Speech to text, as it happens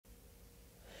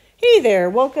Hey there,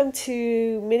 welcome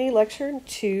to mini lecture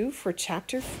 2 for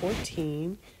chapter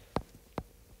 14,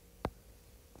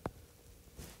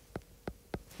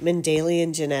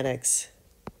 Mendelian genetics.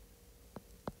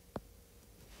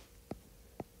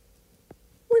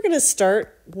 We're going to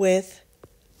start with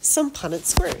some Punnett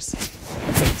squares.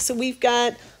 Okay, so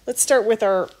let's start with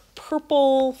our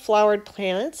purple flowered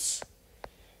planets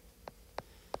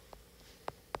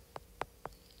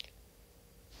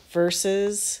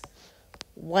versus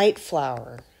white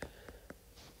flower.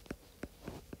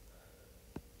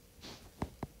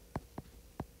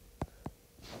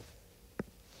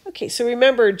 Okay, so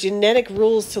remember genetic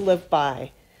rules to live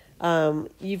by.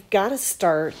 You've got to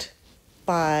start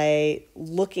by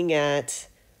looking at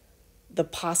the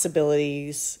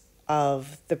possibilities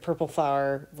of the purple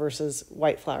flower versus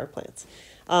white flower plants.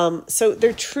 So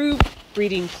they're true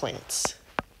breeding plants.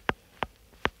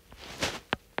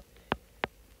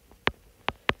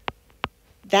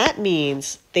 That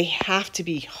means they have to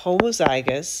be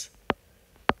homozygous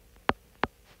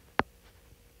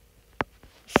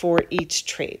for each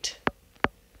trait.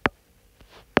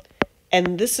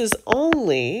 And this is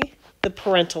only the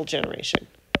parental generation.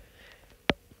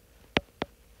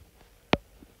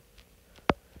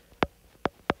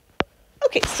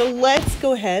 Okay, so let's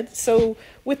go ahead. So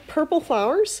with purple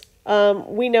flowers,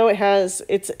 we know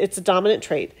it's a dominant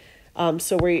trait.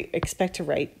 So we expect to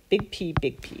write big P,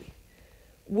 big P.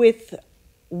 With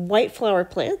white flower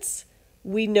plants,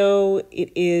 we know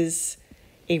it is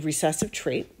a recessive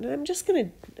trait. And I'm just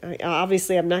going to,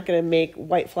 obviously I'm not going to make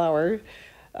white flower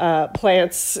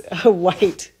plants a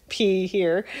white P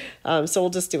here. So we'll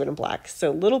just do it in black.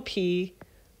 So little p,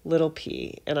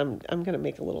 and I'm going to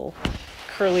make a little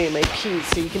curly in my P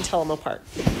so you can tell them apart.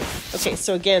 Okay,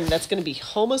 so again, that's going to be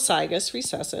homozygous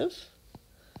recessive.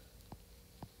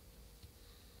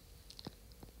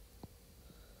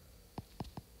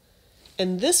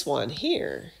 And this one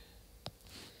here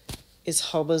is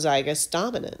homozygous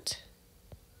dominant.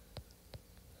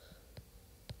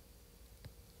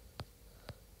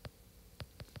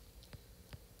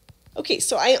 Okay,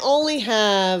 so I only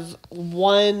have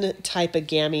one type of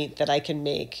gamete that I can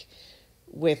make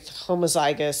with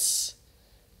homozygous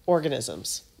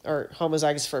organisms, or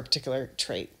homozygous for a particular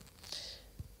trait.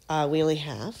 We only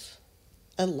have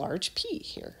a large P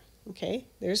here. Okay,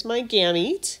 there's my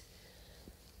gamete.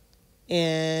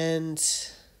 And,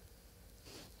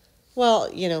 well,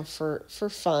 for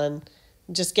fun,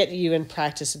 just get you in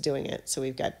practice of doing it. So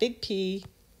we've got big P,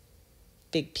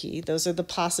 big P. Those are the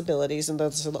possibilities, and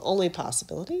those are the only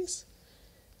possibilities.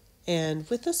 And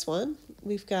with this one,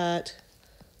 we've got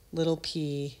little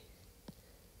p,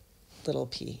 little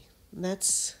p. And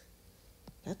that's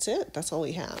it. That's all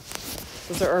we have.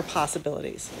 Those are our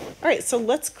possibilities. All right, so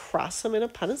let's cross them in a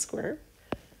Punnett square.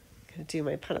 I'm going to do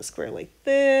my Punnett square like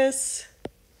this.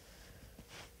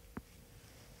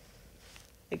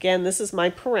 Again, this is my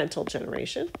parental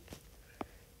generation.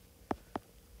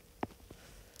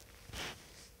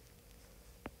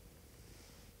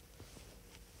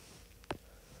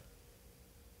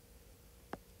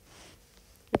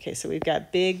 Okay, so we've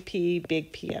got big P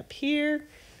up here.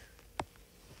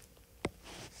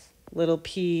 Little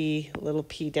p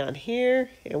down here,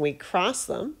 and we cross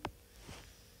them.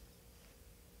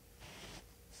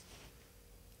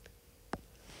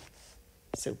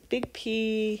 So big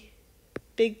P,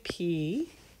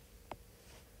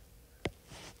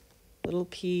 little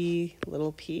p,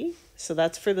 little p. So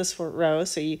that's for this row.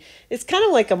 So it's kind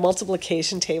of like a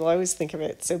multiplication table. I always think of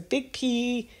it. So big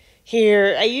P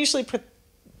here. I usually put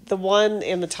the one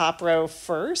in the top row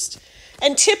first.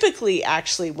 And typically,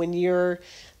 actually, when you're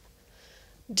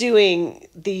doing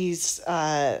these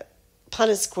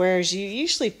Punnett squares, you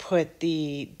usually put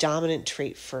the dominant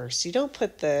trait first. You don't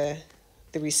put the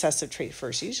recessive trait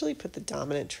first. You usually put the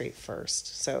dominant trait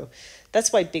first. So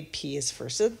that's why big P is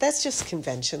first. So that's just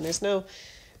convention. There's no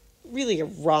really a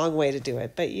wrong way to do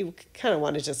it, but you kind of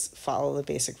want to just follow the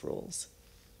basic rules.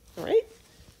 All right?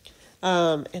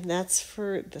 And that's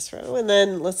for this row. And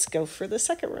then let's go for the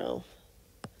second row.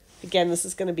 Again, this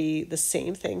is going to be the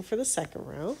same thing for the second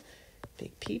row.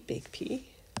 Big P,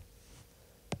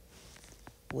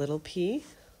 little p,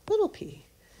 little p.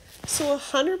 So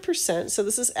 100%, so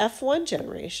this is F1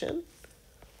 generation,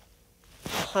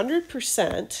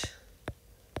 100%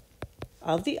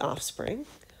 of the offspring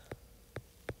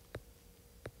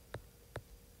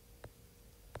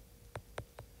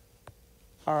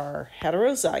are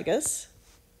heterozygous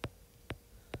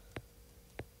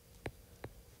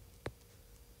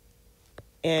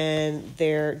and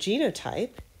their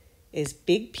genotype is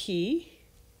big P,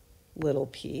 little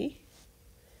p,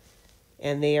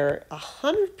 and they are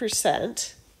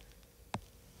 100%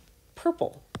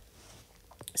 purple.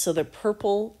 So they're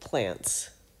purple plants.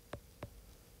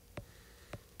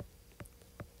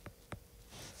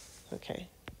 Okay.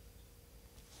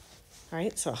 All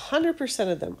right, so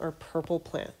 100% of them are purple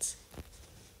plants.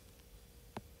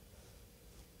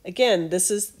 Again,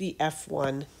 this is the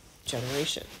F1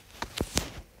 generation.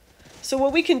 So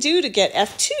what we can do to get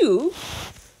F2,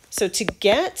 so to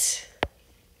get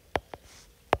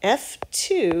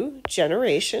F2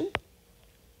 generation,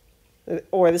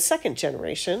 or the second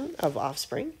generation of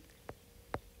offspring,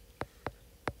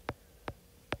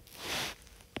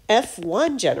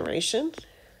 F1 generation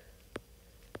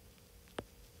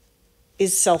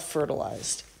is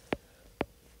self-fertilized.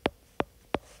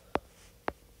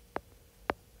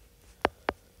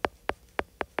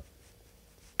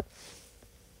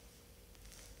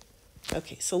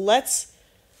 Okay, so with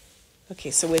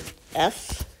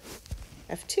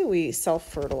F2, we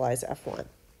self-fertilize F1.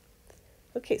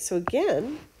 Okay, so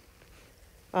again,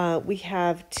 we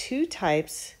have two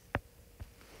types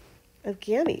of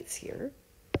gametes here.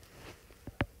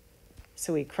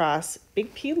 So we cross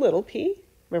big P, little p.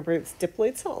 Remember, it's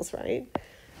diploid cells, right?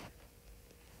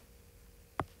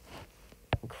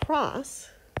 Cross.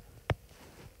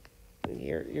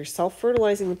 You're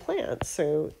self-fertilizing the plants,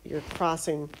 so you're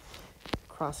crossing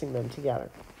them together.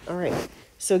 All right.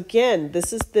 So again,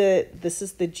 this is the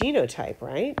genotype,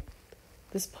 right?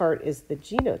 This part is the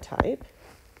genotype.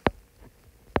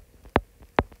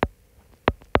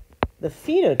 The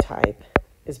phenotype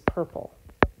is purple.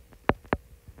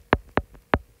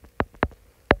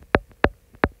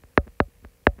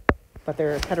 But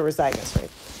they're heterozygous, right?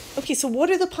 Okay, so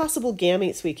what are the possible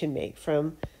gametes we can make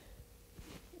from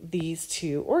these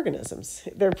two organisms?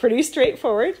 They're pretty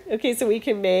straightforward. Okay, so we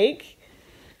can make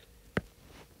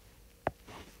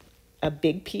a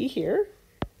big P here,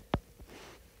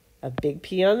 a big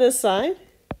P on this side,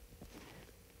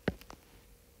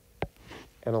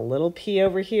 and a little p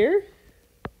over here,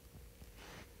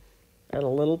 and a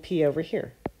little p over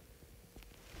here.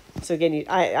 So again,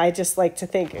 I just like to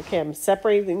think, okay, I'm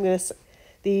separating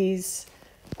these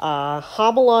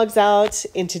homologs out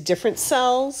into different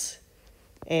cells,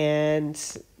 and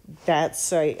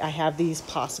that's, I have these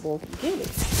possible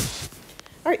gametes.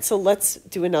 All right, so let's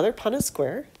do another Punnett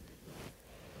square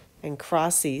and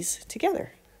cross these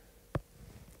together.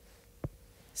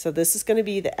 So this is going to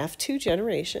be the F2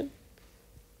 generation.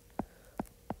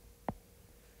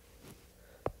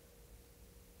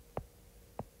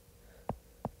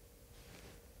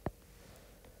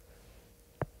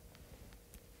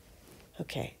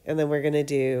 Okay, and then we're going to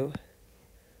do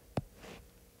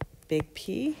big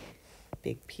P,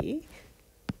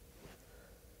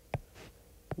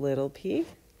 little p,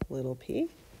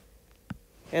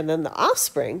 and then the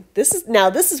offspring. This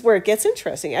is where it gets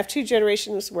interesting. F2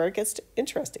 generation is where it gets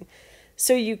interesting.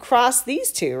 So you cross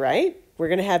these two, right? We're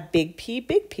going to have big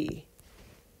P.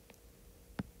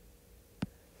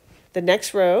 The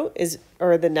next row is,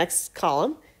 or the next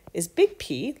column is big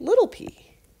P, little p.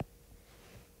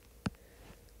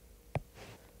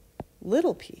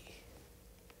 Little p.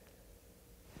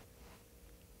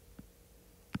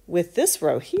 With this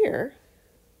row here,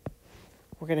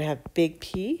 we're going to have big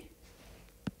P,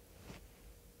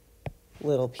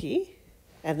 little p,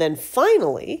 and then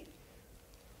finally,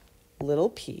 little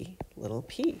p.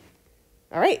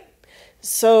 All right,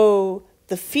 so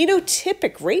the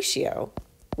phenotypic ratio,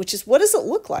 which is what does it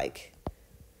look like?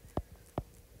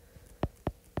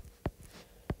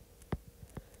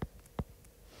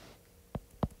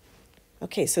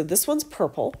 Okay, so this one's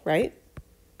purple, right?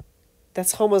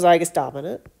 That's homozygous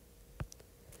dominant.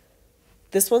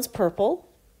 This one's purple.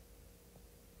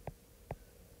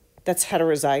 That's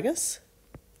heterozygous.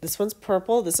 This one's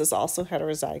purple. This is also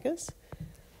heterozygous.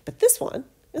 But this one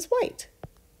is white.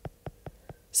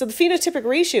 So the phenotypic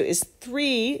ratio is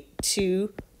 3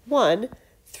 to 1,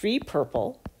 3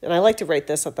 purple. And I like to write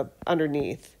this at the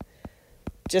underneath,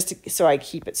 so I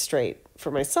keep it straight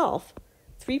for myself.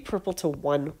 3 purple to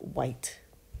 1 white.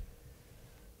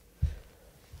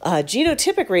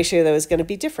 Genotypic ratio, though, is going to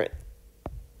be different.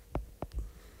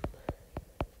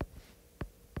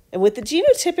 And with the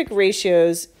genotypic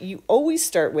ratios, you always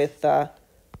start with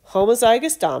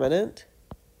homozygous dominant,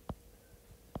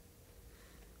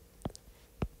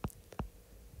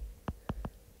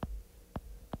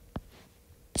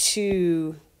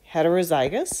 to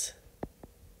heterozygous,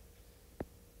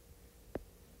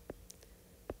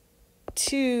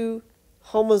 to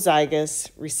homozygous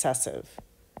recessive.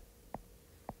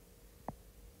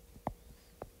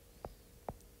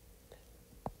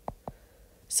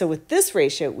 So with this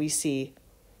ratio, we see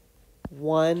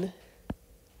 1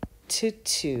 to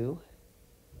 2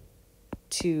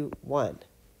 to 1.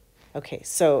 Okay,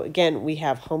 so again, we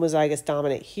have homozygous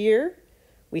dominant here.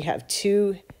 We have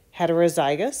 2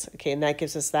 heterozygous, okay, and that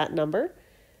gives us that number.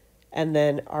 And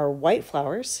then our white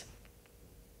flowers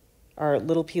are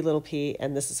little p,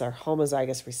 and this is our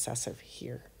homozygous recessive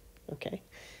here, okay?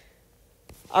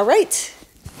 All right.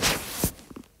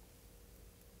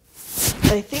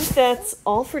 I think that's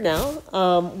all for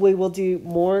now. We will do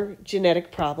more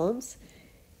genetic problems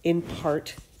in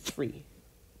part 3.